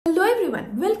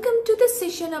everyone, welcome to this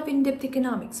session of In-Depth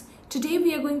Economics. Today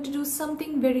we are going to do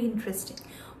something very interesting.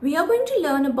 We are going to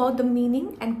learn about the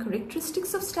meaning and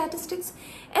characteristics of statistics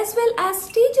as well as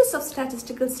stages of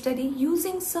statistical study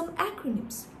using some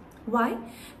acronyms. Why?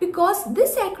 Because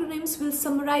these acronyms will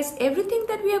summarize everything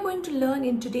that we are going to learn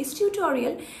in today's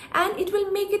tutorial and it will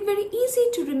make it very easy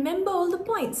to remember all the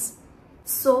points.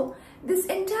 So, this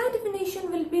entire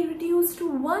definition will be reduced to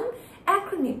one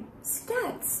acronym,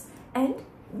 STATS, and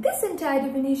this entire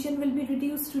definition will be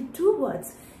reduced to two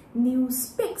words, new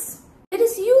specs. Let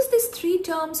us use these three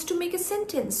terms to make a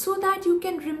sentence so that you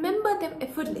can remember them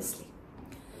effortlessly.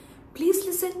 Please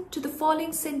listen to the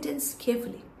following sentence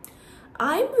carefully.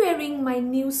 I'm wearing my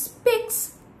new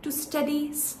specs to study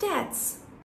stats.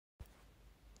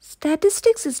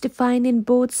 Statistics is defined in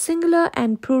both singular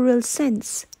and plural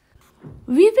sense.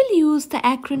 We will use the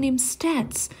acronym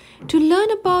STATS to learn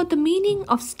about the meaning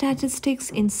of statistics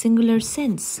in singular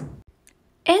sense.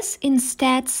 S in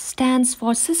STATS stands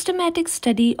for Systematic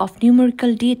Study of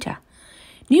Numerical Data.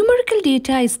 Numerical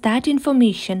data is that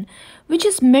information which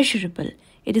is measurable.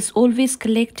 It is always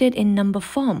collected in number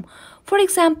form. For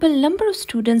example, number of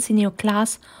students in your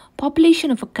class,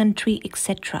 population of a country,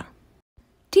 etc.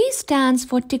 T stands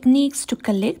for Techniques to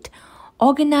collect,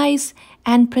 organize,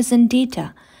 and present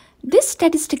data. These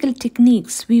statistical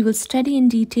techniques we will study in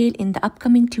detail in the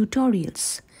upcoming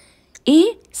tutorials.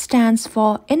 A stands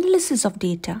for Analysis of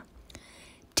Data.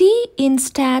 T in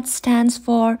STATS stands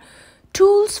for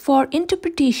Tools for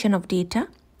Interpretation of Data.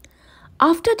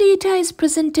 After data is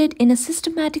presented in a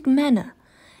systematic manner,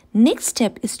 next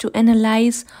step is to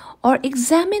analyze or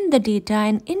examine the data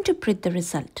and interpret the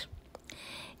result.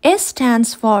 S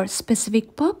stands for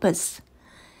Specific Purpose.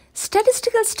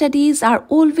 Statistical studies are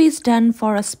always done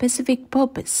for a specific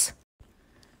purpose.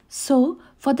 So,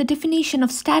 for the definition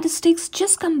of statistics,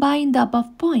 just combine the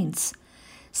above points.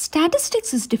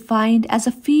 Statistics is defined as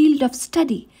a field of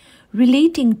study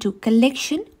relating to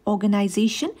collection,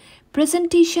 organization,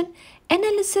 presentation,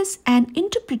 analysis, and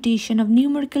interpretation of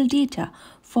numerical data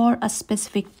for a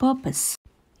specific purpose.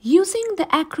 Using the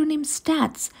acronym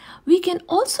STATS, we can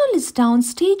also list down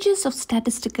stages of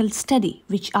statistical study,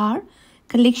 which are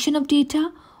collection of data,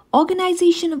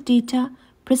 organization of data,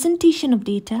 presentation of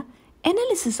data,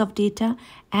 analysis of data,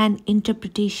 and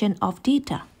interpretation of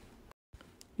data.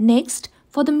 Next,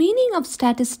 for the meaning of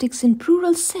statistics in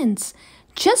plural sense,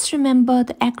 just remember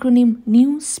the acronym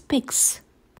NU SPECS.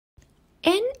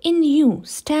 N in NU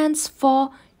stands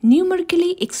for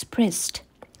numerically expressed.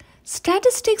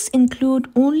 Statistics include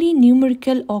only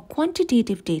numerical or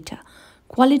quantitative data.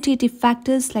 Qualitative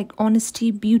factors like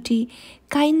honesty, beauty,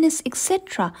 kindness,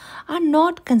 etc. are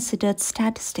not considered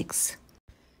statistics.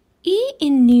 E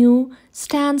in NU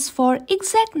stands for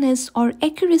exactness or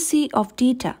accuracy of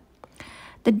data.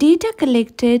 The data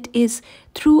collected is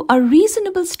through a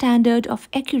reasonable standard of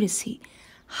accuracy.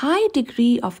 High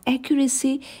degree of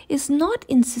accuracy is not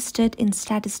insisted in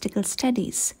statistical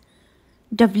studies.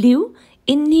 W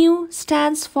in NU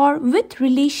stands for with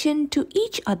relation to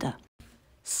each other.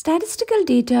 Statistical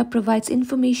data provides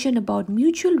information about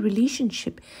mutual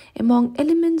relationship among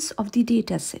elements of the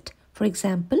dataset. For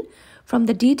example, from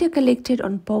the data collected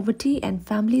on poverty and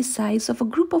family size of a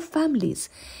group of families,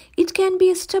 it can be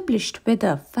established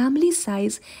whether family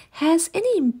size has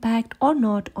any impact or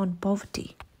not on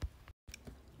poverty.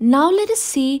 Now let us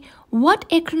see what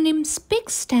acronym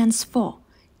SPECS stands for.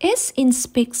 S in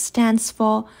SPECS stands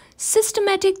for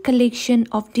Systematic Collection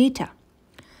of Data.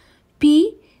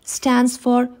 P stands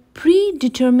for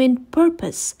Predetermined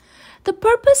Purpose. The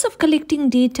purpose of collecting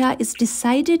data is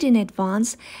decided in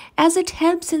advance as it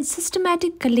helps in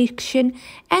systematic collection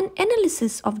and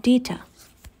analysis of data.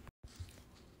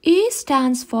 A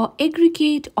stands for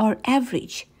Aggregate or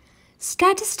Average.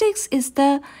 Statistics is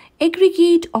the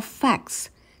aggregate of facts.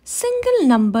 Single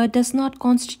number does not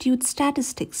constitute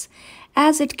statistics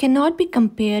as it cannot be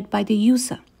compared by the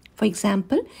user. For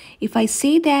example, if I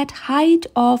say that height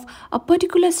of a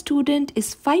particular student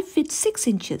is 5 feet 6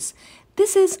 inches,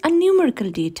 this is a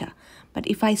numerical data. But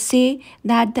if I say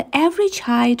that the average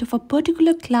height of a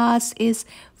particular class is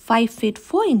 5 feet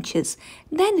 4 inches,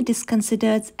 then it is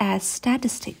considered as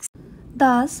statistics.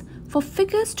 Thus, for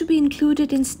figures to be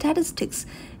included in statistics,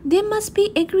 they must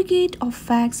be aggregate of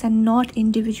facts and not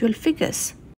individual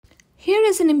figures. Here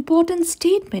is an important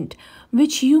statement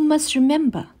which you must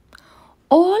remember.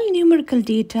 All numerical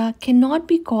data cannot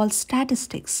be called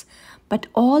statistics, but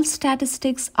all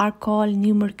statistics are called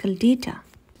numerical data.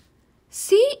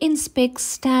 C in SPECS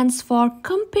stands for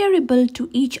comparable to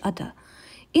each other.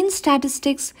 In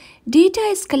statistics, data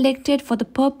is collected for the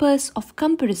purpose of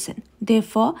comparison.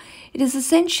 Therefore, it is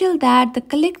essential that the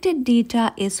collected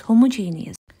data is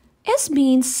homogeneous. S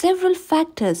means several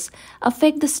factors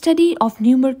affect the study of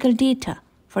numerical data.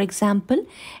 For example,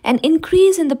 an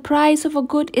increase in the price of a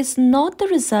good is not the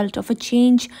result of a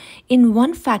change in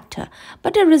one factor,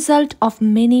 but a result of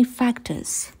many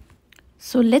factors.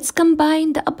 So let's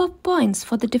combine the above points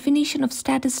for the definition of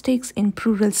statistics in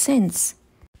plural sense.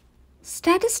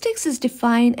 Statistics is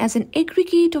defined as an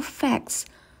aggregate of facts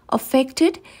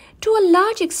affected to a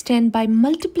large extent by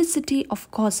multiplicity of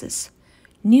causes,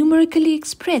 numerically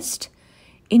expressed,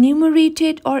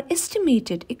 enumerated or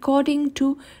estimated according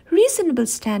to reasonable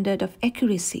standard of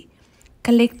accuracy,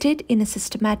 collected in a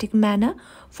systematic manner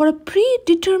for a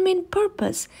predetermined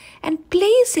purpose and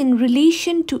placed in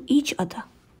relation to each other.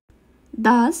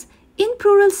 Thus, in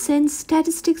plural sense,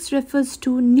 statistics refers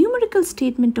to numerical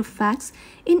statement of facts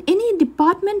in any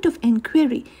department of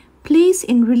inquiry placed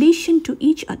in relation to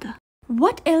each other.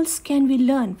 What else can we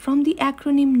learn from the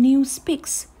acronym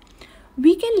NEWSPICS?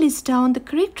 We can list down the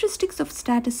characteristics of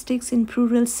statistics in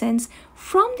plural sense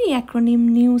from the acronym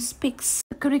NEWSPICS.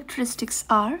 The characteristics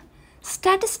are: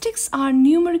 statistics are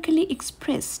numerically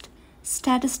expressed.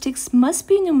 Statistics must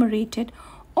be enumerated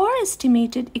or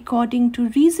estimated according to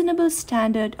reasonable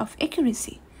standard of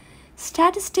accuracy.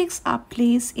 Statistics are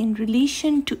placed in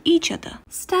relation to each other.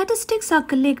 Statistics are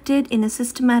collected in a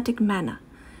systematic manner.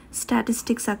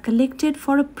 Statistics are collected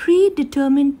for a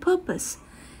predetermined purpose.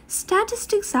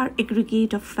 Statistics are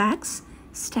aggregate of facts.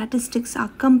 Statistics are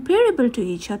comparable to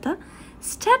each other.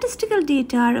 Statistical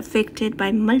data are affected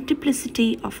by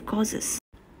multiplicity of causes.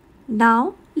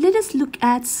 Now, let us look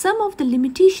at some of the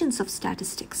limitations of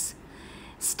statistics.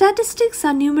 Statistics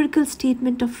are numerical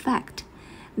statement of fact.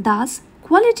 Thus,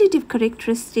 qualitative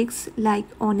characteristics like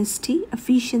honesty,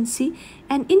 efficiency,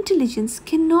 and intelligence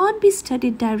cannot be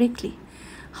studied directly.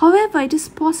 However, it is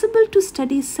possible to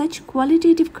study such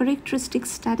qualitative characteristics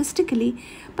statistically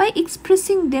by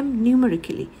expressing them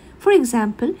numerically. For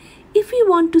example, if we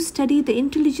want to study the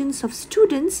intelligence of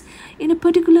students in a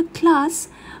particular class,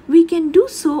 we can do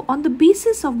so on the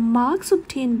basis of marks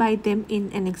obtained by them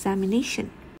in an examination.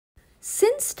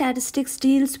 Since statistics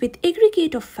deals with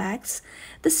aggregate of facts,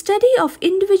 the study of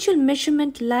individual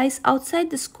measurement lies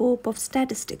outside the scope of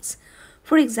statistics.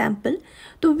 For example,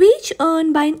 the wage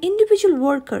earned by an individual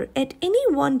worker at any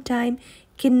one time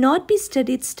cannot be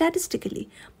studied statistically,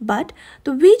 but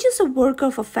the wages of worker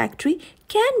of a factory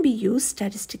can be used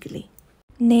statistically.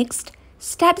 Next,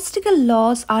 statistical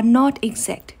laws are not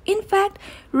exact. In fact,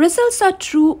 results are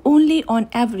true only on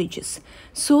averages,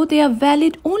 so they are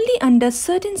valid only under a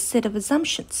certain set of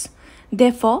assumptions.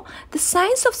 Therefore, the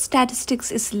science of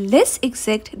statistics is less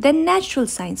exact than natural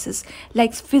sciences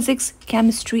like physics,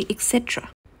 chemistry, etc.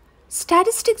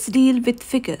 Statistics deal with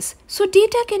figures, so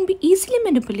data can be easily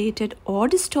manipulated or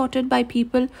distorted by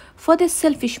people for their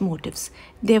selfish motives.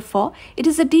 Therefore, it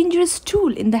is a dangerous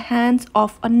tool in the hands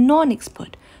of a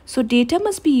non-expert. So data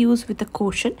must be used with a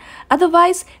caution,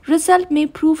 otherwise result may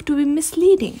prove to be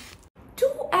misleading.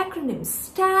 Two acronyms,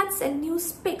 STATS and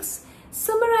NEWSPICS,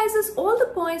 summarizes all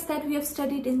the points that we have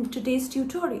studied in today's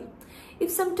tutorial. If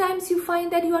sometimes you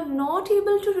find that you are not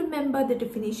able to remember the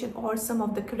definition or some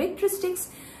of the characteristics,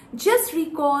 just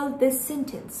recall this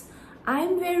sentence: I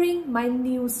am wearing my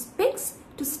NEWSPICS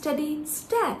to study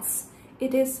stats.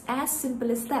 It is as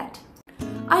simple as that.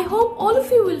 I hope all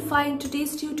of you will find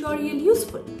today's tutorial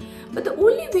useful, but the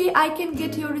only way I can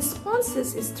get your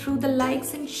responses is through the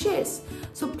likes and shares.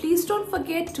 So please don't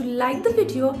forget to like the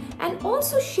video and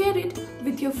also share it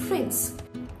with your friends.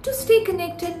 To stay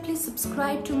connected, please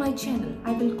subscribe to my channel.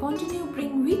 I will continue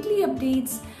bring weekly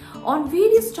updates on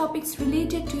various topics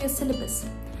related to your syllabus.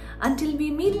 Until we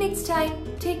meet next time,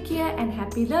 take care and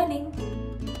happy learning.